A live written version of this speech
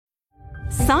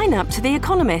Sign up to The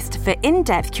Economist for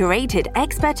in-depth curated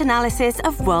expert analysis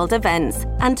of world events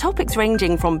and topics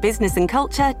ranging from business and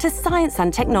culture to science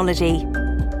and technology.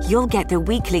 You'll get the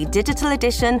weekly digital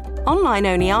edition,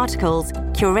 online-only articles,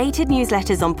 curated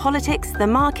newsletters on politics, the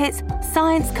markets,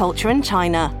 science, culture and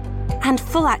China, and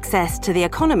full access to The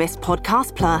Economist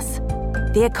Podcast Plus.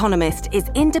 The Economist is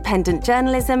independent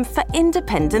journalism for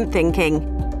independent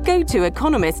thinking. Go to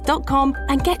economist.com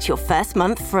and get your first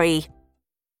month free.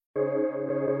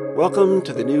 Welcome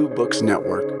to the New Books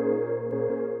Network.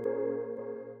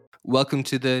 Welcome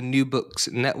to the New Books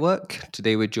Network.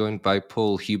 Today we're joined by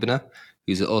Paul Huebener,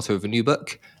 who's the author of a new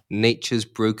book, Nature's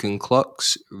Broken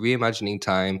Clocks, Reimagining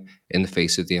Time in the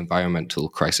Face of the Environmental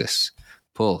Crisis.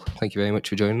 Paul, thank you very much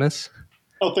for joining us.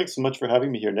 Oh, thanks so much for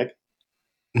having me here, Nick.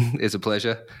 It's a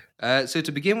pleasure. So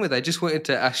to begin with, I just wanted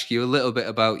to ask you a little bit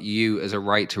about you as a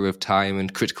writer of time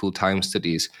and critical time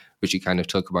studies, which you kind of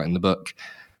talk about in the book.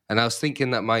 And I was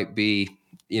thinking that might be,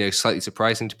 slightly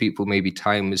surprising to people. Maybe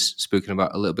time is spoken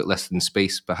about a little bit less than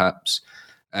space, perhaps.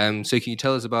 So can you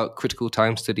tell us about critical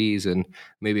time studies and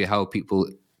maybe how people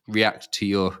react to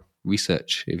your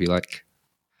research, if you like?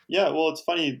 Yeah, well, it's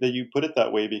funny that you put it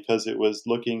that way because it was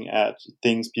looking at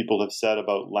things people have said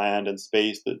about land and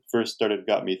space that first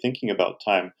got me thinking about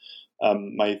time.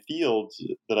 My field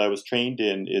that I was trained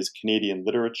in is Canadian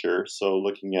literature, so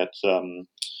looking at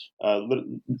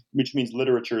which means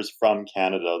literatures from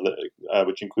Canada,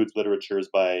 which includes literatures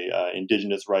by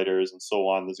Indigenous writers and so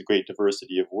on. There's a great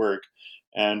diversity of work.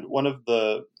 And one of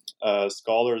the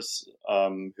scholars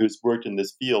who's worked in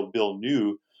this field, Bill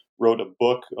New, wrote a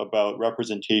book about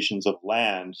representations of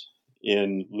land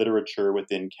in literature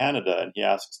within Canada. And he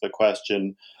asks the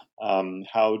question,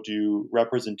 how do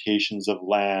representations of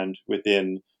land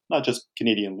within not just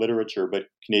Canadian literature, but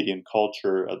Canadian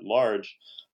culture at large,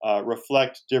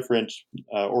 reflect different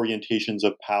orientations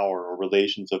of power or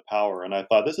relations of power? And I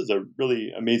thought this is a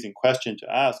really amazing question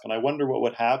to ask. And I wonder what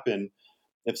would happen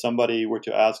if somebody were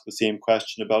to ask the same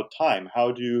question about time.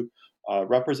 How do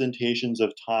representations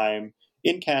of time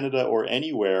in Canada or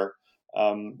anywhere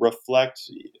reflect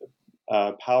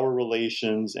power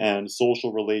relations and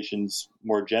social relations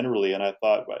more generally? And I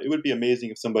thought it would be amazing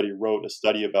if somebody wrote a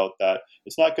study about that.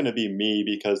 It's not going to be me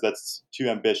because that's too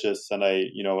ambitious and I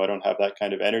don't have that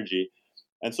kind of energy.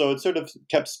 And so it sort of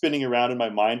kept spinning around in my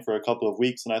mind for a couple of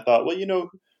weeks. And I thought, well,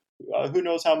 who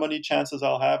knows how many chances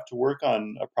I'll have to work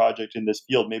on a project in this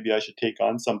field. Maybe I should take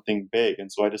on something big.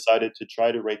 And so I decided to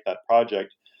try to write that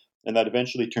project. And that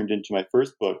eventually turned into my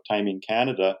first book, Timing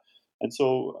Canada. And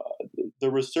so the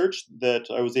research that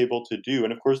I was able to do,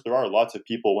 and of course there are lots of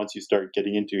people, once you start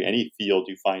getting into any field,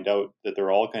 you find out that there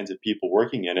are all kinds of people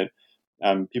working in it.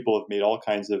 People have made all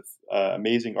kinds of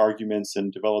amazing arguments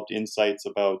and developed insights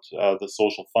about the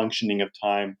social functioning of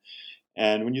time.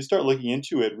 And when you start looking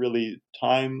into it, really,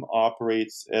 time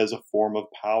operates as a form of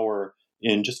power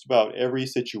in just about every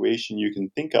situation you can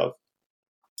think of.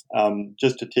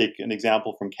 Just to take an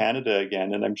example from Canada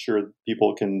again, and I'm sure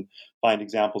people can find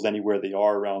examples anywhere they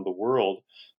are around the world.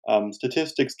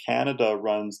 Statistics Canada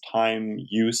runs time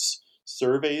use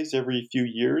surveys every few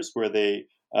years where they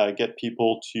get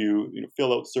people to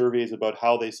fill out surveys about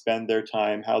how they spend their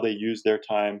time, how they use their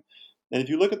time. And if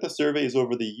you look at the surveys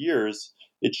over the years,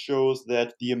 it shows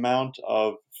that the amount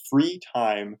of free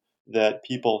time that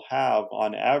people have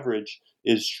on average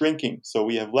is shrinking. So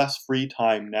we have less free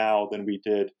time now than we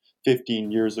did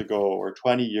 15 years ago or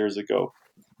 20 years ago.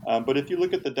 But if you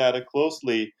look at the data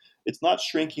closely, it's not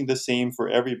shrinking the same for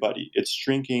everybody. It's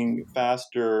shrinking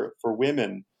faster for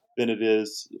women than it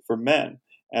is for men.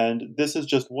 And this is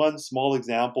just one small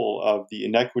example of the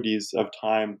inequities of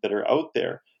time that are out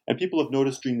there. And people have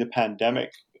noticed during the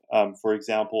pandemic, for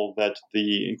example, that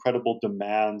the incredible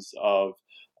demands of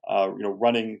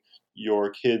running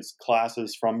your kids'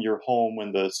 classes from your home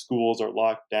when the schools are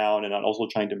locked down and also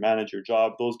trying to manage your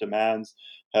job, those demands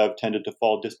have tended to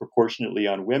fall disproportionately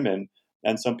on women.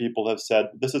 And some people have said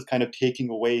this is kind of taking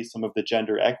away some of the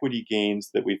gender equity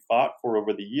gains that we've fought for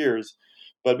over the years.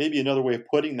 But maybe another way of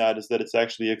putting that is that it's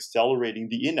actually accelerating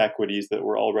the inequities that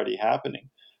were already happening.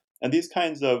 And these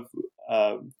kinds of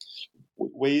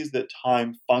ways that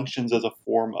time functions as a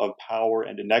form of power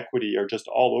and inequity are just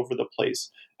all over the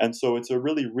place. And so it's a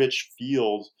really rich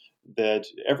field that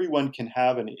everyone can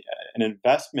have an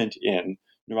investment in,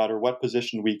 no matter what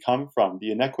position we come from.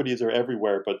 The inequities are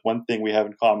everywhere, but one thing we have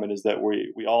in common is that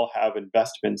we all have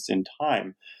investments in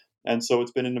time. And so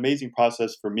it's been an amazing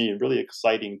process for me and really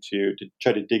exciting to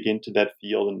try to dig into that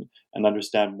field and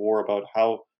understand more about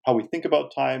how we think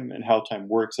about time and how time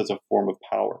works as a form of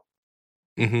power.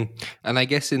 hmm And I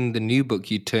guess in the new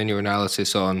book, you turn your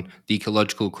analysis on the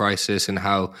ecological crisis and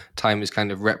how time is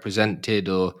kind of represented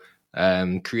or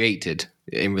created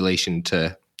in relation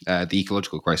to the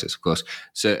ecological crisis, of course.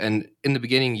 So, and in the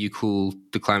beginning, you call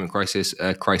the climate crisis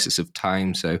a crisis of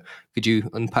time. So, could you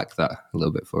unpack that a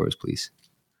little bit for us, please?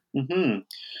 Hmm.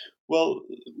 Well,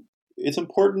 it's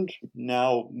important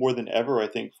now more than ever, I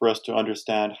think, for us to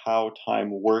understand how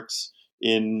time works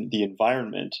in the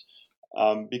environment,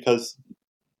 because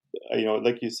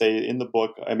like you say in the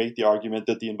book, I make the argument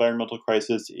that the environmental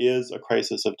crisis is a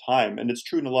crisis of time, and it's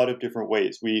true in a lot of different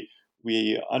ways.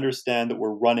 We understand that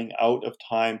we're running out of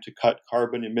time to cut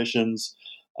carbon emissions.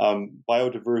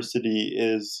 Biodiversity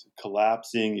is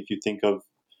collapsing. If you think of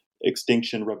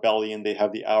Extinction Rebellion, they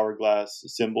have the hourglass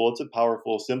symbol. It's a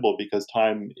powerful symbol because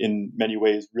time, in many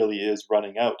ways, really is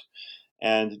running out.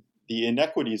 And the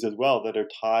inequities as well that are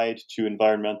tied to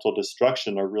environmental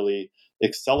destruction are really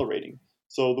accelerating.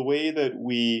 So the way that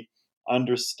we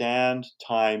understand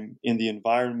time in the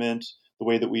environment, the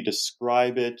way that we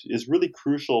describe it, is really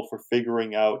crucial for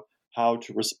figuring out how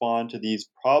to respond to these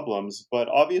problems. But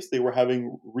obviously, we're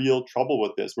having real trouble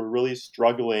with this. We're really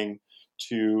struggling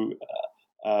to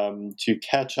to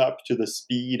catch up to the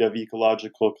speed of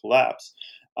ecological collapse.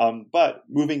 But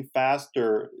moving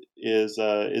faster is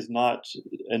not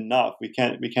enough. We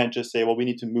can't just say, well, we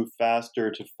need to move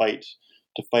faster to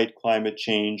fight climate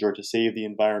change or to save the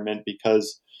environment,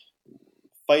 because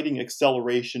fighting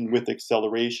acceleration with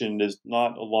acceleration is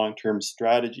not a long-term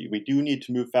strategy. We do need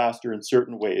to move faster in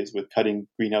certain ways with cutting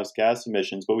greenhouse gas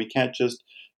emissions, but we can't just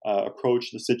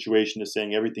approach the situation as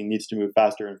saying everything needs to move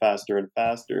faster and faster and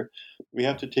faster. We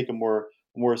have to take a more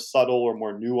subtle or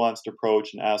more nuanced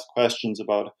approach and ask questions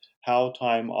about how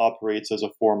time operates as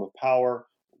a form of power.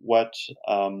 What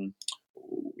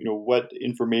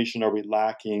information are we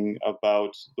lacking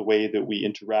about the way that we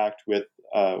interact with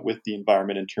the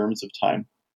environment in terms of time?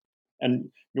 And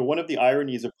one of the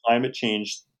ironies of climate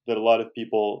change that a lot of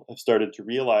people have started to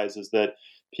realize is that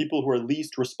people who are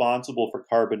least responsible for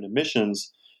carbon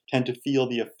emissions tend to feel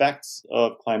the effects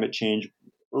of climate change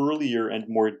earlier and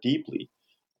more deeply.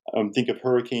 Think of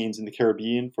hurricanes in the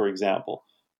Caribbean, for example.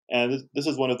 And this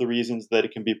is one of the reasons that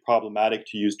it can be problematic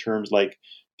to use terms like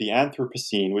the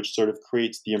Anthropocene, which sort of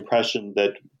creates the impression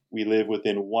that we live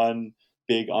within one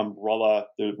big umbrella,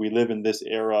 that we live in this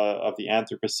era of the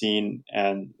Anthropocene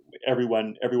and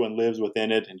everyone lives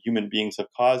within it and human beings have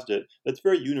caused it. That's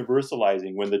very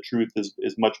universalizing when the truth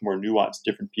is much more nuanced.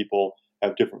 Different people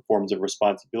have different forms of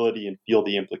responsibility and feel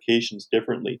the implications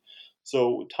differently.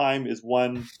 So time is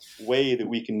one way that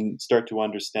we can start to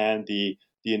understand the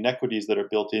inequities that are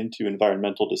built into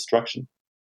environmental destruction.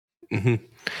 hmm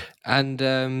And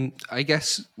I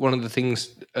guess one of the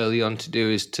things early on to do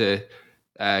is to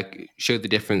uh, show the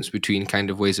difference between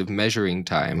kind of ways of measuring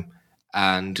time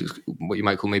and what you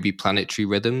might call maybe planetary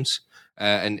rhythms.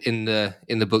 And in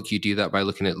the book, you do that by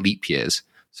looking at leap years.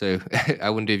 So I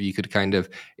wonder if you could kind of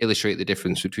illustrate the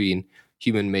difference between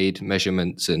human-made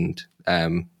measurements and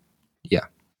yeah,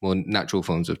 more natural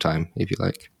forms of time, if you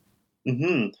like.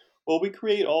 Hmm. Well, we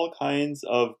create all kinds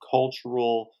of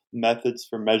cultural methods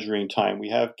for measuring time. We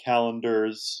have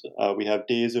calendars, we have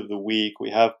days of the week,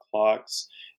 we have clocks,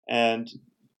 and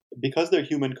because they're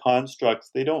human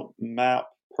constructs, they don't map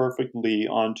perfectly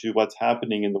onto what's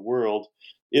happening in the world,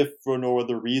 if for no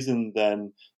other reason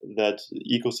than that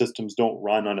ecosystems don't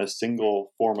run on a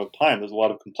single form of time. There's a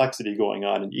lot of complexity going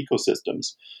on in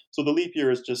ecosystems. So the leap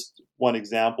year is just one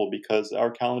example because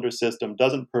our calendar system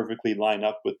doesn't perfectly line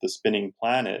up with the spinning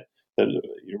planet that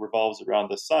revolves around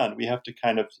the sun. We have to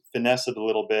kind of finesse it a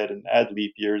little bit and add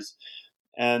leap years.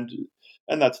 And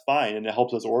that's fine, and it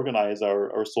helps us organize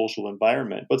our social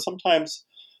environment. But sometimes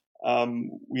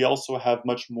we also have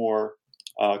much more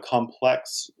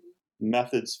complex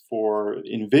methods for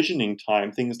envisioning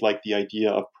time, things like the idea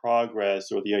of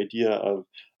progress or the idea of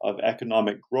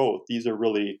economic growth. These are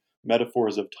really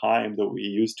metaphors of time that we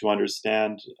use to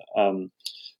understand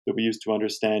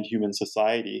human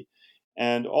society.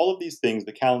 And all of these things,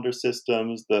 the calendar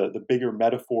systems, the bigger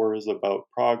metaphors about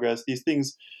progress, these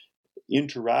things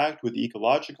interact with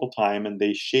ecological time and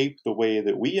they shape the way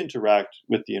that we interact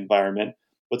with the environment.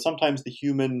 But sometimes the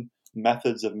human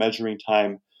methods of measuring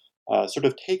time sort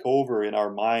of take over in our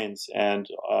minds and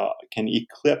can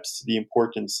eclipse the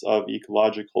importance of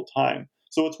ecological time.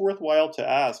 So it's worthwhile to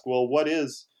ask, well, what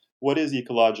is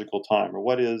ecological time, or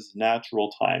what is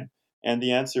natural time? And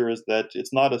the answer is that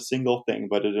it's not a single thing,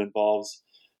 but it involves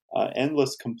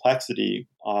endless complexity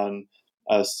on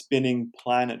a spinning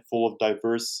planet full of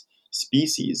diverse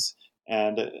species.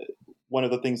 And one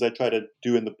of the things I try to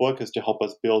do in the book is to help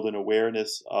us build an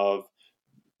awareness of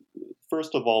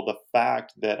first of all, the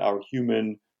fact that our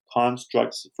human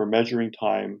constructs for measuring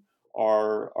time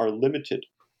are limited.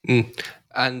 Mm.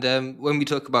 And when we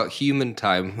talk about human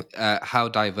time, how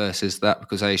diverse is that?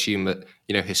 Because I assume that,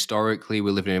 historically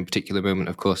we're living in a particular moment,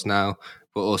 of course, now,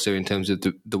 but also in terms of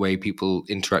the way people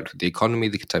interact with the economy,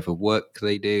 the type of work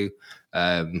they do,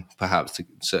 perhaps the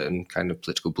certain kind of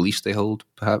political beliefs they hold,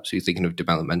 perhaps. You're thinking of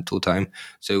developmental time.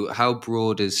 So how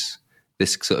broad is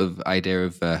this sort of idea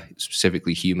of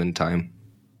specifically human time?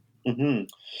 Hmm.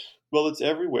 Well, it's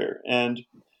everywhere. And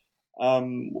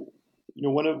um,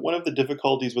 one of the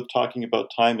difficulties with talking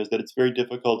about time is that it's very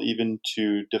difficult even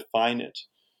to define it.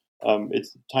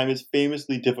 Time is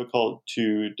famously difficult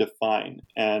to define,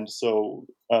 and so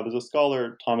there's a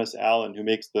scholar, Thomas Allen, who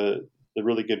makes the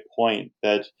really good point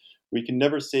that we can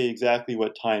never say exactly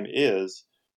what time is,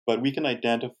 but we can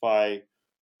identify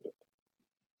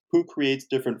who creates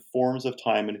different forms of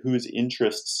time and whose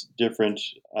interests different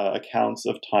accounts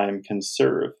of time can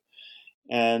serve.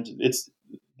 And it's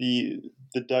the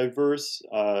diverse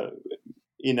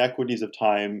inequities of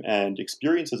time and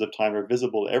experiences of time are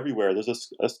visible everywhere.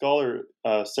 There's a scholar,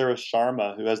 Sarah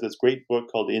Sharma, who has this great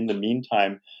book called In the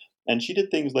Meantime, and she did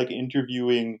things like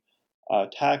interviewing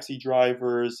taxi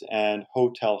drivers and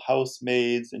hotel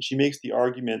housemaids, and she makes the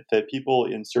argument that people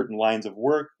in certain lines of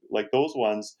work, like those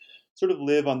ones, sort of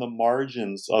live on the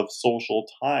margins of social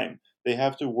time. They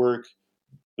have to work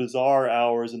bizarre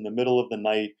hours in the middle of the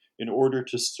night in order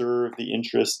to serve the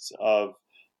interests of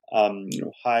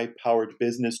high-powered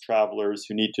business travelers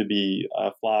who need to be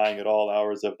flying at all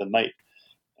hours of the night.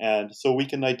 And so we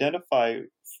can identify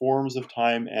forms of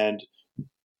time and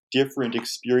different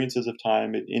experiences of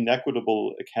time,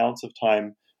 inequitable accounts of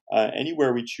time,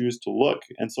 anywhere we choose to look.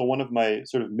 And so one of my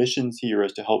sort of missions here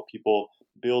is to help people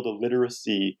build a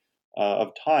literacy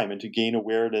of time and to gain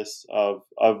awareness of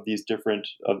these different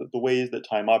of the ways that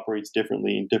time operates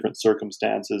differently in different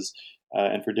circumstances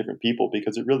and for different people,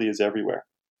 because it really is everywhere.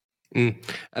 Mm.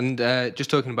 And just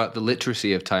talking about the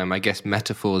literacy of time, I guess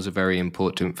metaphors are very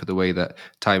important for the way that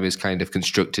time is kind of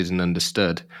constructed and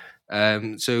understood.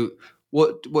 So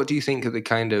what do you think are the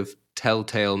kind of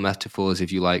telltale metaphors,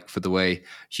 if you like, for the way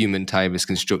human time is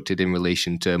constructed in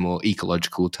relation to more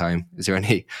ecological time? Is there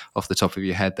any off the top of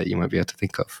your head that you might be able to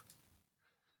think of?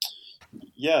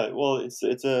 Yeah, well,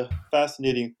 it's a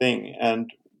fascinating thing,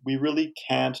 and we really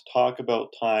can't talk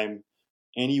about time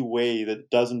any way that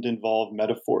doesn't involve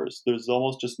metaphors. There's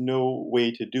almost just no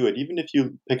way to do it. Even if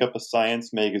you pick up a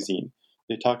science magazine,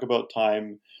 they talk about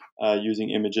time using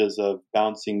images of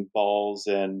bouncing balls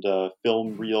and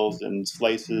film reels and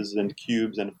slices and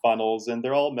cubes and funnels, and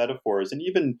they're all metaphors. And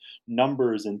even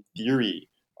numbers and theory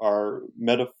are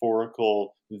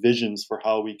metaphorical visions for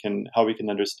how we can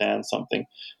understand something.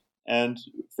 And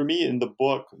for me, in the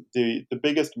book, the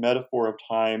biggest metaphor of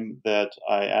time that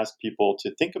I ask people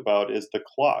to think about is the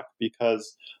clock,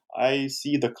 because I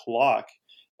see the clock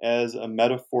as a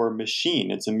metaphor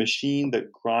machine. It's a machine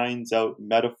that grinds out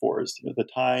metaphors. The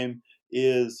time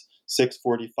is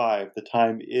 6:45. The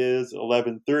time is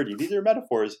 11:30. These are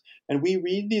metaphors, and we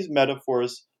read these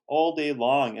metaphors all day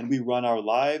long, and we run our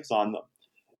lives on them.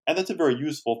 And that's a very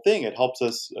useful thing. It helps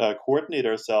us coordinate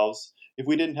ourselves. If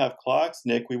we didn't have clocks,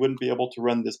 Nick, we wouldn't be able to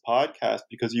run this podcast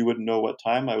because you wouldn't know what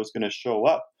time I was going to show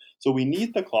up. So we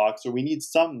need the clocks, or we need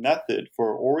some method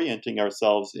for orienting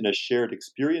ourselves in a shared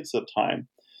experience of time.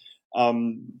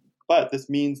 But this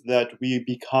means that we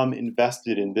become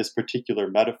invested in this particular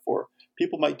metaphor.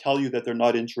 People might tell you that they're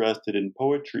not interested in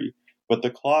poetry, but the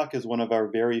clock is one of our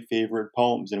very favorite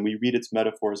poems, and we read its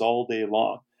metaphors all day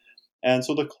long. And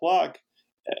so the clock,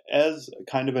 as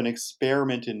kind of an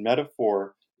experiment in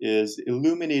metaphor, is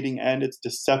illuminating and it's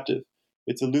deceptive.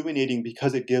 It's illuminating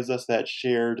because it gives us that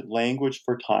shared language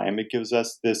for time. It gives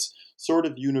us this sort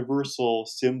of universal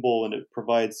symbol, and it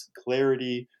provides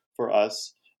clarity for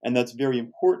us. And that's very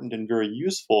important and very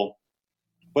useful.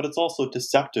 But it's also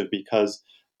deceptive because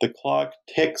the clock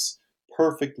ticks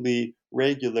perfectly,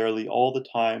 regularly, all the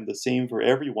time, the same for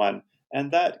everyone.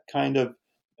 And that kind of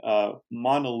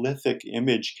monolithic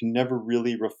image can never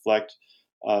really reflect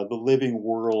the living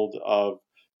world of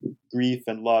grief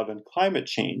and love and climate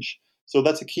change. So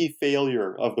that's a key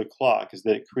failure of the clock, is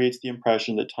that it creates the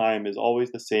impression that time is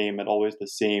always the same and always the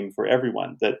same for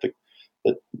everyone, that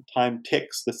time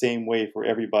ticks the same way for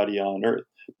everybody on Earth.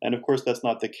 And of course, that's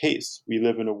not the case. We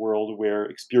live in a world where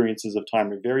experiences of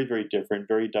time are very, very different,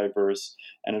 very diverse,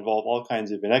 and involve all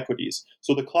kinds of inequities.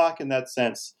 So the clock, in that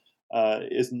sense,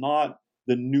 is not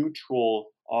the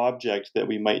neutral object that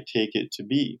we might take it to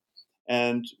be.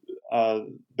 And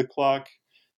the clock,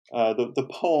 the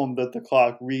poem that the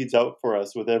clock reads out for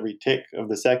us with every tick of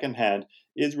the second hand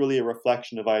is really a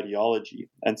reflection of ideology.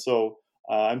 And so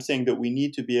I'm saying that we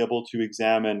need to be able to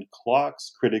examine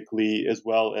clocks critically, as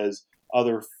well as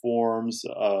other forms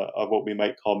of what we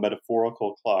might call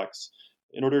metaphorical clocks,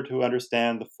 in order to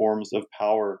understand the forms of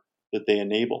power that they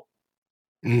enable.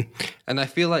 Mm. And I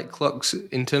feel like clocks,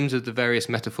 in terms of the various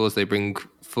metaphors they bring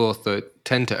forth,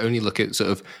 tend to only look at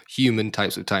sort of human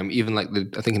types of time. Even like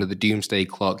I think of the doomsday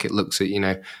clock, it looks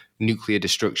at, nuclear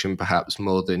destruction perhaps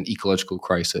more than ecological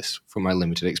crisis, from my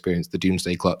limited experience, the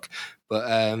doomsday clock. But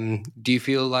do you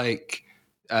feel like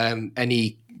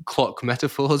any clock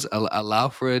metaphors allow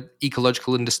for an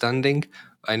ecological understanding?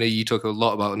 I know you talk a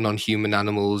lot about non-human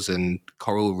animals and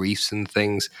coral reefs and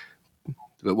things,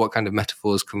 but what kind of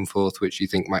metaphors come forth which you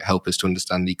think might help us to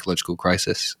understand the ecological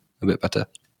crisis a bit better?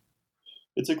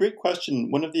 It's a great question.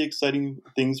 One of the exciting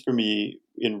things for me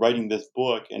in writing this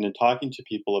book and in talking to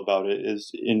people about it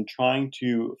is in trying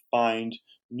to find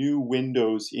new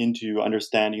windows into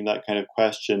understanding that kind of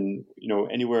question,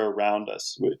 anywhere around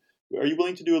us. Are you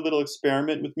willing to do a little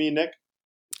experiment with me, Nick?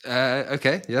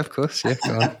 Okay. Yeah, of course. Yeah,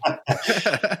 go on.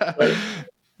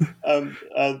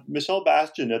 Right. Michelle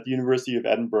Bastian at the University of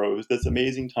Edinburgh is this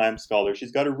amazing time scholar.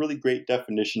 She's got a really great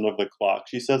definition of the clock.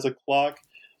 She says a clock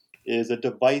is a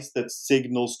device that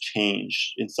signals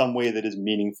change in some way that is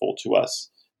meaningful to us.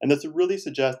 And that's a really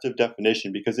suggestive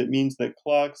definition, because it means that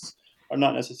clocks are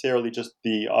not necessarily just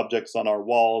the objects on our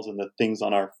walls and the things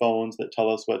on our phones that tell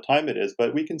us what time it is,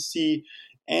 but we can see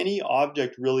any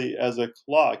object really as a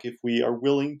clock if we are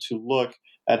willing to look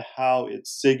at how it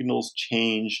signals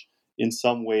change in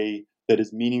some way that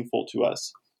is meaningful to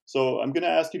us. So I'm going to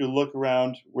ask you to look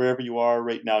around wherever you are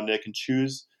right now, Nick, and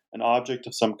choose an object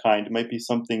of some kind. It might be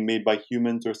something made by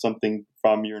humans or something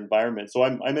from your environment. So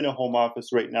I'm in a home office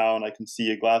right now, and I can see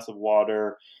a glass of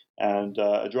water and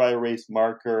a dry erase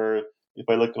marker. If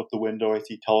I look out the window, I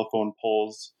see telephone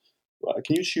poles.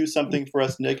 Can you choose something for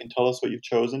us, Nick, and tell us what you've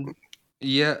chosen?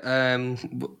 Yeah.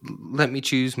 Let me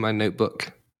choose my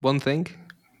notebook. One thing.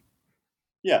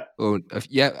 Yeah.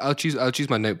 Yeah. I'll choose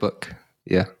my notebook.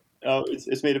 Yeah.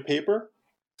 It's made of paper.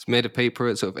 It's made of paper.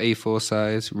 It's sort of A4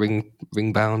 size, ring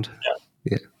bound.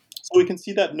 Yeah. So we can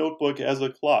see that notebook as a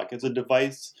clock, as a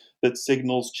device that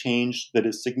signals change that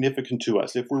is significant to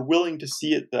us. If we're willing to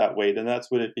see it that way, then that's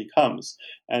what it becomes.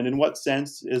 And in what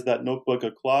sense is that notebook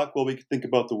a clock? Well, we could think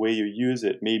about the way you use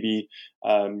it. Maybe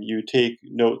you take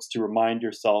notes to remind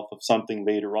yourself of something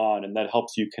later on, and that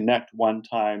helps you connect one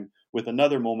time with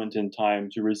another moment in time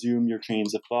to resume your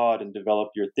trains of thought and develop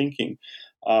your thinking.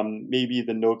 Maybe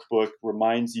the notebook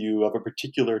reminds you of a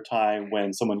particular time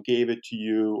when someone gave it to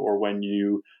you, or when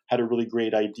you had a really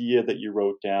great idea that you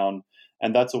wrote down.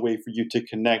 And that's a way for you to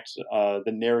connect the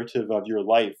narrative of your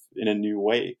life in a new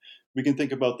way. We can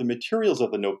think about the materials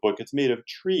of the notebook. It's made of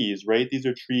trees, right? These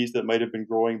are trees that might have been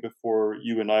growing before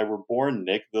you and I were born,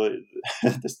 Nick.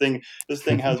 This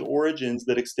thing has origins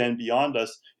that extend beyond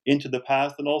us into the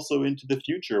past and also into the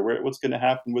future. What's going to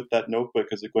happen with that notebook?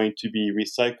 Is it going to be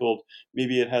recycled?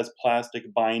 Maybe it has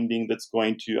plastic binding that's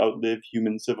going to outlive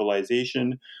human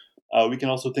civilization. We can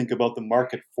also think about the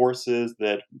market forces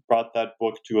that brought that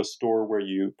book to a store where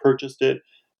you purchased it.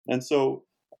 And so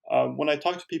when I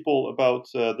talk to people about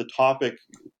the topic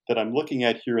that I'm looking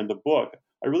at here in the book,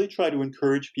 I really try to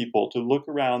encourage people to look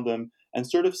around them and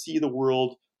sort of see the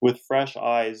world with fresh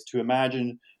eyes, to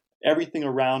imagine everything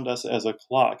around us as a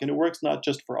clock. And it works not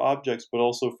just for objects, but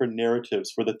also for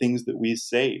narratives, for the things that we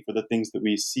say, for the things that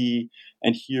we see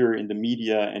and hear in the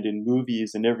media and in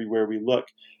movies and everywhere we look.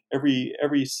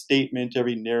 Every statement,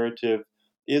 every narrative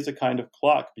is a kind of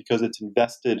clock, because it's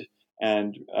invested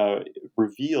and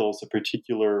reveals a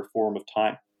particular form of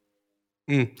time.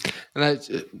 And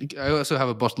I also have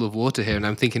a bottle of water here, and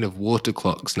I'm thinking of water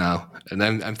clocks now. And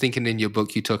I'm thinking, in your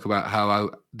book, you talk about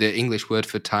how the English word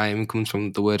for time comes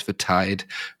from the word for tide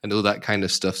and all that kind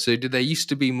of stuff. So did there used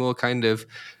to be more kind of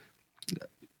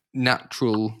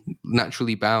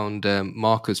naturally bound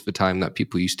markers for time that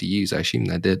people used to use? I assume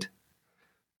they did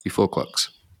before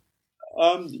clocks.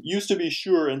 Used to be,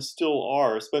 sure, and still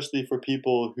are, especially for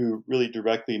people who really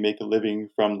directly make a living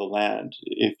from the land.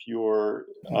 If you're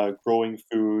growing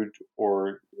food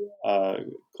or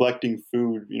collecting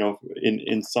food,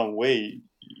 in some way,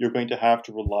 you're going to have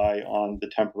to rely on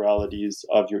the temporalities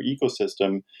of your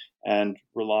ecosystem, and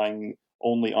relying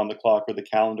only on the clock or the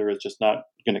calendar is just not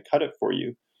going to cut it for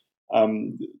you.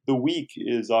 The week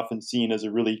is often seen as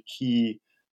a really key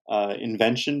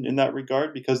invention in that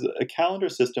regard, because a calendar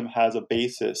system has a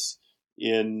basis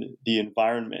in the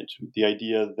environment. The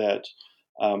idea that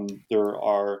there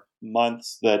are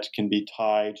months that can be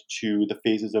tied to the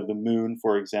phases of the moon,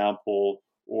 for example,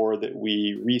 or that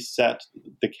we reset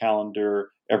the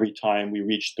calendar every time we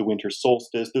reach the winter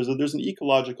solstice. There's an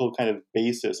ecological kind of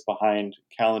basis behind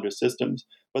calendar systems,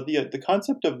 but the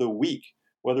concept of the week,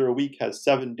 whether a week has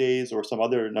 7 days or some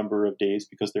other number of days,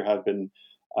 because there have been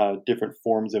different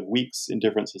forms of weeks in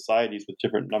different societies with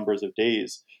different numbers of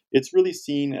days, it's really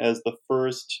seen as the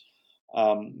first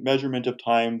measurement of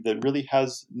time that really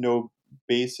has no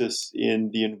basis in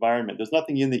the environment. There's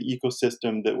nothing in the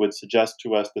ecosystem that would suggest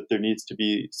to us that there needs to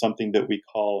be something that we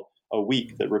call a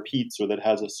week that repeats or that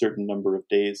has a certain number of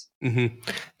days. Mm-hmm.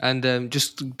 And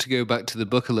just to go back to the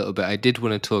book a little bit, I did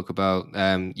want to talk about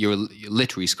you're a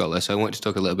literary scholar, so I want to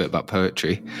talk a little bit about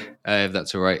poetry, if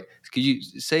that's all right. Could you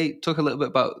talk a little bit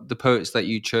about the poets that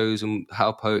you chose and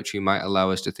how poetry might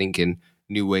allow us to think in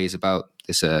new ways about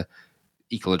this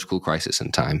ecological crisis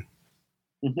and time?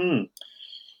 Mm-hmm.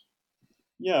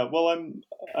 Yeah, well,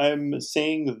 I'm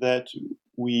saying that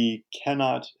we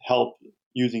cannot help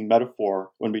using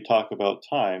metaphor when we talk about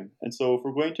time. And so if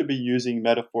we're going to be using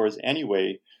metaphors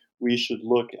anyway, we should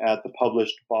look at the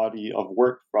published body of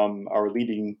work from our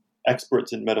leading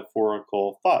experts in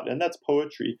metaphorical thought, and that's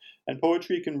poetry. And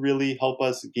poetry can really help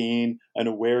us gain an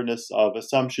awareness of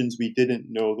assumptions we didn't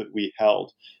know that we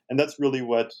held. And that's really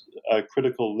what a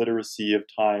critical literacy of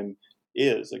time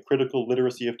is. A critical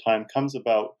literacy of time comes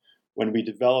about when we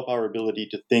develop our ability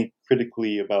to think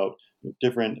critically about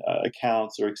different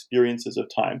accounts or experiences of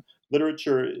time.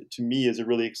 Literature, to me, is a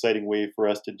really exciting way for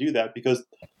us to do that, because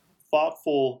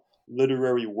thoughtful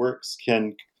literary works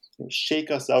can shake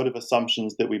us out of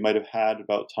assumptions that we might have had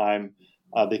about time.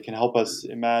 They can help us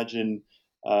imagine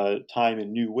time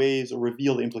in new ways or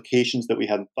reveal implications that we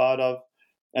hadn't thought of.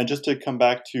 And just to come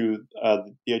back to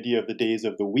the idea of the days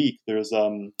of the week, there's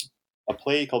a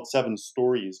play called Seven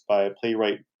Stories by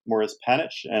playwright Morris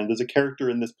Panich, and there's a character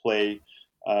in this play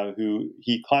who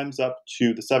he climbs up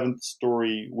to the seventh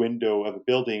story window of a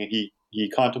building, and he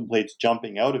contemplates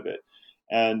jumping out of it.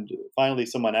 And finally,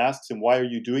 someone asks him, "Why are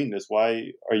you doing this?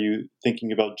 Why are you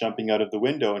thinking about jumping out of the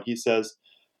window?" And he says,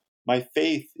 "My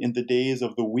faith in the days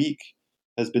of the week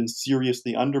has been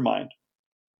seriously undermined."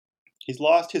 He's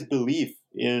lost his belief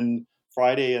in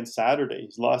Friday and Saturday.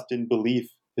 He's lost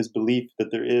his belief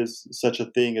that there is such a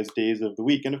thing as days of the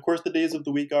week. And of course, the days of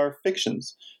the week are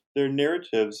fictions. They're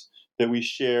narratives that we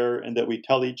share and that we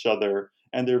tell each other,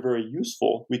 and they're very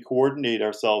useful. We coordinate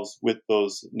ourselves with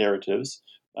those narratives,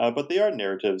 but they are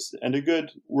narratives, and a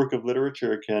good work of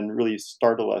literature can really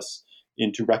startle us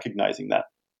into recognizing that.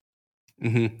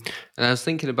 Mm-hmm. And I was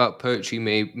thinking about poetry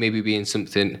maybe being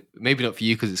something, maybe not for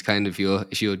you because it's kind of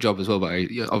it's your job as well, but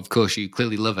of course you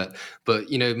clearly love it. But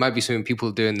it might be something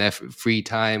people do in their free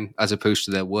time as opposed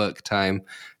to their work time.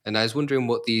 And I was wondering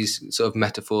what these sort of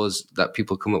metaphors that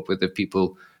people come up with of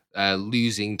people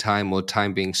losing time or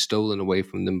time being stolen away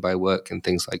from them by work and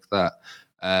things like that.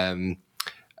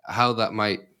 How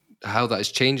that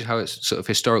has changed, how it's sort of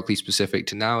historically specific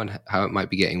to now, and how it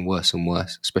might be getting worse and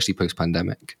worse, especially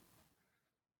post-pandemic.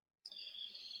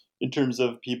 In terms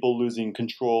of people losing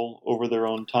control over their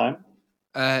own time?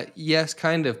 Yes,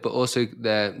 kind of, but also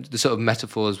the sort of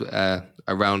metaphors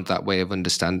around that way of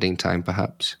understanding time,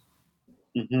 perhaps.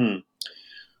 Mm-hmm.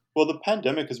 Well, the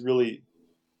pandemic has really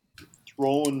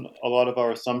thrown a lot of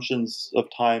our assumptions of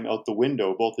time out the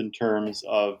window, both in terms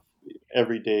of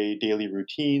everyday daily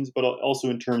routines, but also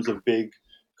in terms of big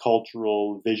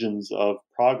cultural visions of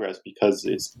progress, because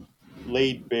it's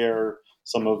laid bare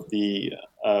some of the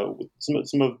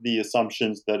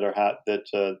assumptions that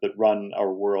that run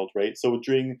our world, right? So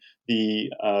during the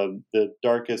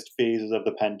darkest phases of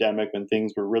the pandemic, when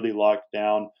things were really locked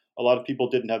down, a lot of people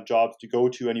didn't have jobs to go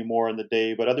to anymore in the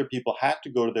day, but other people had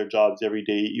to go to their jobs every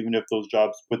day, even if those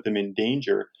jobs put them in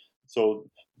danger. So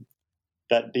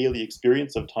that daily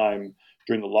experience of time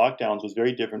during the lockdowns was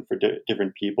very different for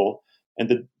different people. And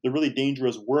the really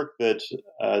dangerous work that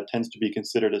tends to be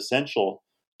considered essential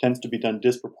tends to be done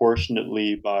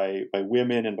disproportionately by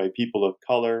women and by people of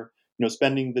color.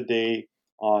 Spending the day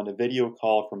on a video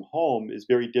call from home is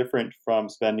very different from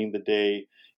spending the day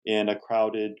in a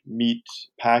crowded meat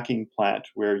packing plant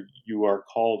where you are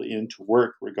called in to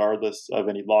work regardless of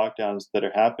any lockdowns that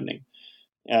are happening.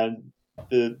 And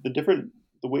the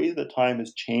way that time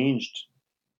has changed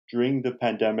during the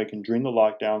pandemic and during the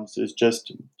lockdowns is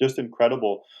just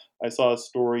incredible. I saw a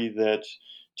story that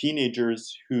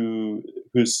teenagers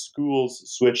whose schools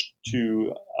switched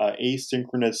to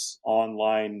asynchronous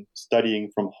online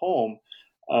studying from home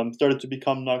started to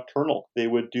become nocturnal. They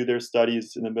would do their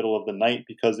studies in the middle of the night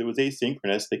because it was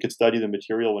asynchronous. They could study the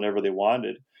material whenever they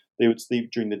wanted. They would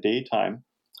sleep during the daytime.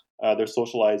 Their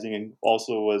socializing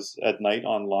also was at night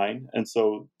online, and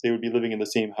so they would be living in the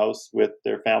same house with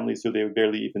their families who they would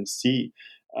barely even see.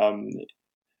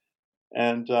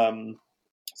 And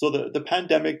so the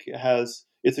pandemic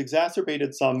it's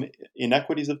exacerbated some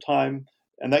inequities of time,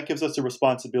 and that gives us a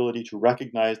responsibility to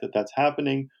recognize that that's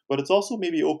happening. But it's also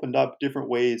maybe opened up different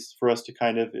ways for us to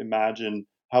kind of imagine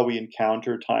how we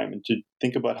encounter time and to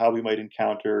think about how we might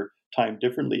encounter time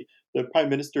differently. The Prime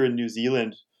Minister in New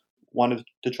Zealand wanted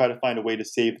to try to find a way to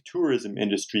save the tourism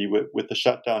industry with the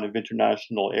shutdown of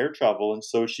international air travel. And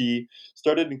so she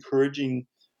started encouraging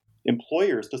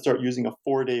employers to start using a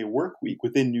 4-day work week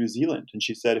within New Zealand. And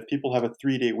she said if people have a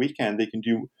 3-day weekend, they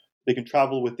can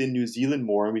travel within New Zealand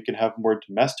more, and we can have more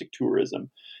domestic tourism.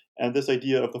 And this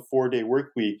idea of the 4-day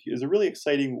work week is a really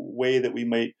exciting way that we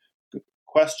might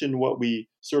question what we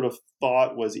sort of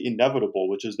thought was inevitable,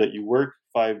 which is that you work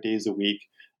 5 days a week.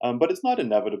 But it's not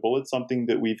inevitable. It's something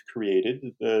that we've created.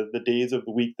 The days of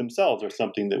the week themselves are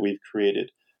something that we've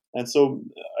created. And so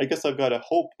I guess I've got a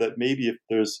hope that maybe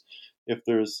if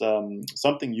there's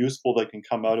something useful that can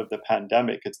come out of the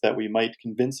pandemic, it's that we might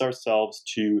convince ourselves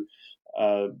to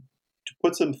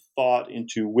put some thought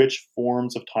into which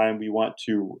forms of time we want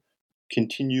to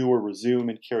continue or resume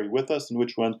and carry with us, and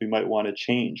which ones we might want to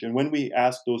change. And when we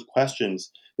ask those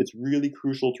questions, it's really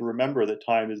crucial to remember that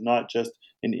time is not just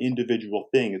an individual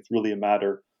thing. It's really a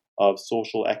matter of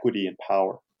social equity and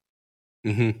power.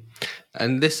 Mm-hmm.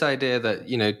 And this idea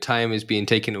that, time is being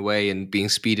taken away and being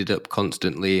speeded up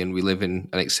constantly, and we live in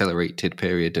an accelerated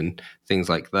period and things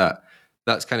like that,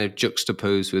 that's kind of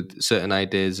juxtaposed with certain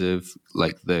ideas of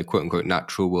like the quote unquote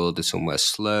natural world as somewhere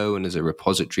slow and as a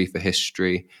repository for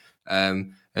history.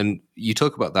 And you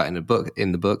talk about that in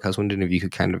the book. I was wondering if you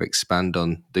could kind of expand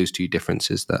on those two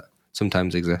differences that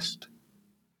sometimes exist.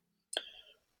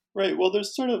 Right. Well,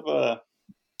 there's sort of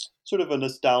a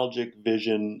nostalgic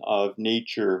vision of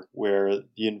nature where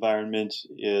the environment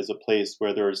is a place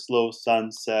where there are slow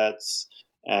sunsets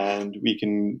and we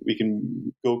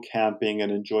can go camping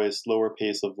and enjoy a slower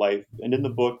pace of life. And in the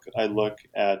book, I look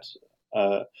at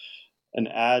an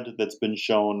ad that's been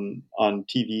shown on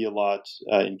TV a lot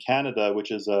in Canada,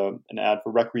 which is an ad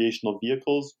for recreational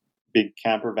vehicles, big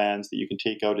camper vans that you can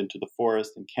take out into the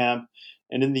forest and camp.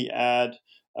 And in the ad,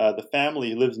 the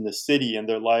family lives in the city, and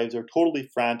their lives are totally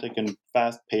frantic and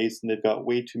fast-paced, and they've got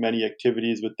way too many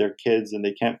activities with their kids, and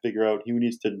they can't figure out who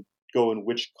needs to go in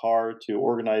which car to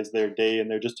organize their day, and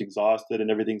they're just exhausted,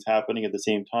 and everything's happening at the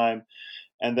same time.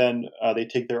 And then they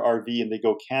take their RV and they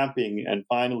go camping, and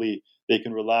finally they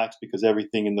can relax because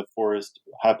everything in the forest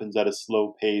happens at a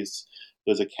slow pace.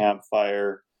 There's a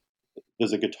campfire,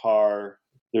 there's a guitar,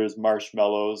 there's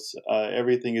marshmallows.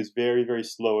 Everything is very, very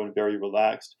slow and very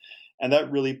relaxed. And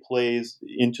that really plays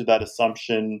into that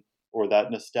assumption or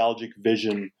that nostalgic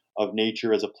vision of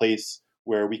nature as a place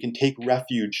where we can take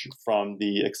refuge from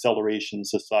the acceleration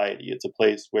society. It's a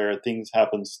place where things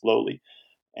happen slowly.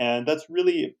 And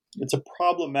it's a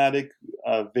problematic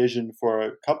vision for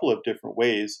a couple of different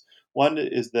ways. One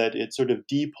is that it sort of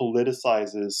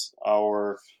depoliticizes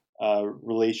our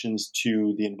relations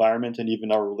to the environment and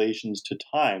even our relations to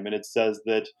time. And it says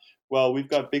that, well, we've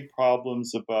got big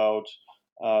problems about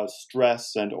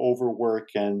stress and overwork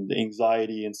and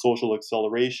anxiety and social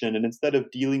acceleration. And instead of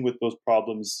dealing with those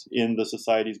problems in the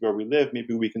societies where we live,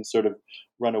 maybe we can sort of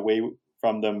run away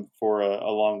from them for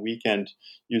a long weekend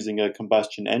using a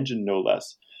combustion engine, no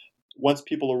less. Once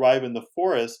people arrive in the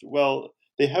forest, well,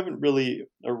 they haven't really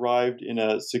arrived in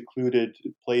a secluded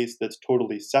place that's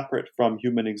totally separate from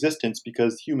human existence,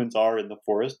 because humans are in the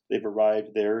forest. They've arrived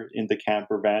there in the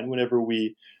camper van. Whenever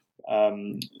we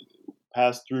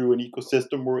pass through an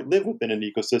ecosystem or live within an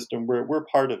ecosystem, we're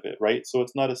part of it, right? So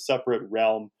it's not a separate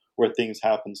realm where things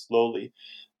happen slowly.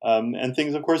 And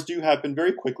things, of course, do happen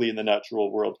very quickly in the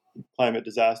natural world, climate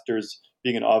disasters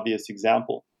being an obvious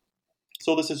example.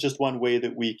 So this is just one way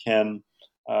that we can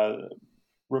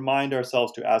remind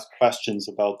ourselves to ask questions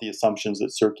about the assumptions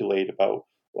that circulate about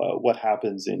what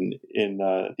happens in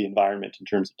the environment in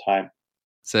terms of time.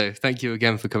 So thank you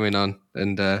again for coming on.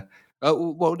 And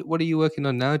what are you working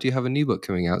on now? Do you have a new book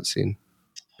coming out soon?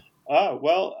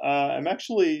 I'm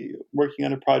actually working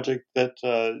on a project that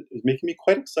is making me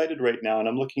quite excited right now, and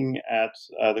I'm looking at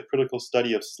the critical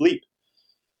study of sleep.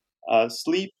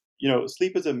 Sleep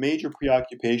is a major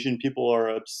preoccupation. People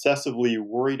are obsessively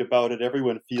worried about it.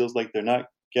 Everyone feels like they're not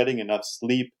getting enough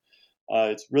sleep.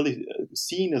 It's really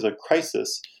seen as a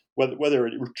crisis. Whether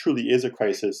it truly is a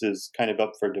crisis is kind of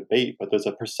up for debate, but there's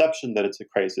a perception that it's a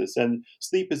crisis. And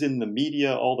sleep is in the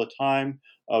media all the time.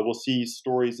 We'll see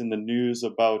stories in the news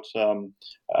about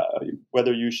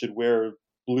whether you should wear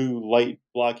blue light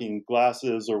blocking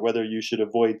glasses or whether you should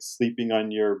avoid sleeping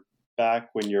on your back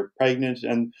when you're pregnant.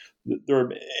 And there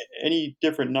are any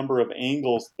different number of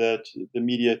angles that the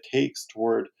media takes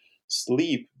toward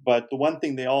sleep, but the one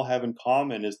thing they all have in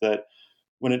common is that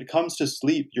when it comes to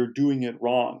sleep, you're doing it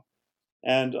wrong.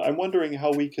 And I'm wondering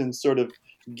how we can sort of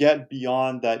get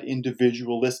beyond that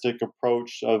individualistic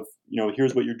approach of,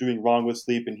 here's what you're doing wrong with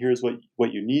sleep and here's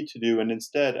what you need to do, and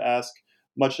instead ask,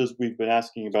 much as we've been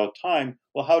asking about time,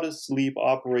 well, how does sleep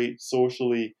operate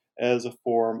socially as a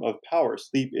form of power?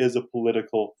 Sleep is a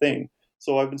political thing.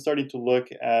 So I've been starting to look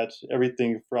at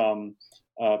everything from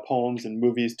poems and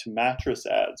movies to mattress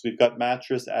ads. We've got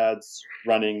mattress ads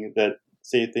running that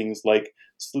say things like,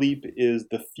 sleep is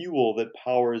the fuel that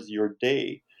powers your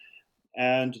day.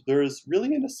 And there's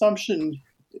really an assumption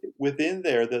within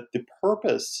there that the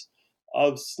purpose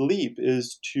of sleep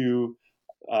is to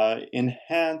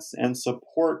enhance and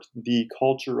support the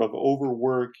culture of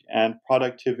overwork and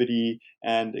productivity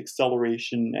and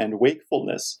acceleration and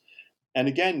wakefulness. And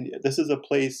again, this is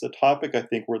a topic, I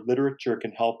think, where literature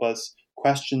can help us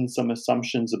question some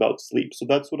assumptions about sleep. So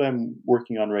that's what I'm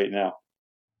working on right now.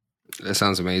 That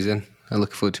sounds amazing. I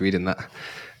look forward to reading that.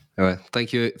 All right.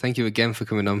 Thank you again for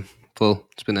coming on, Paul.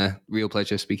 It's been a real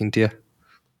pleasure speaking to you.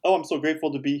 Oh, I'm so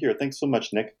grateful to be here. Thanks so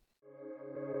much, Nick.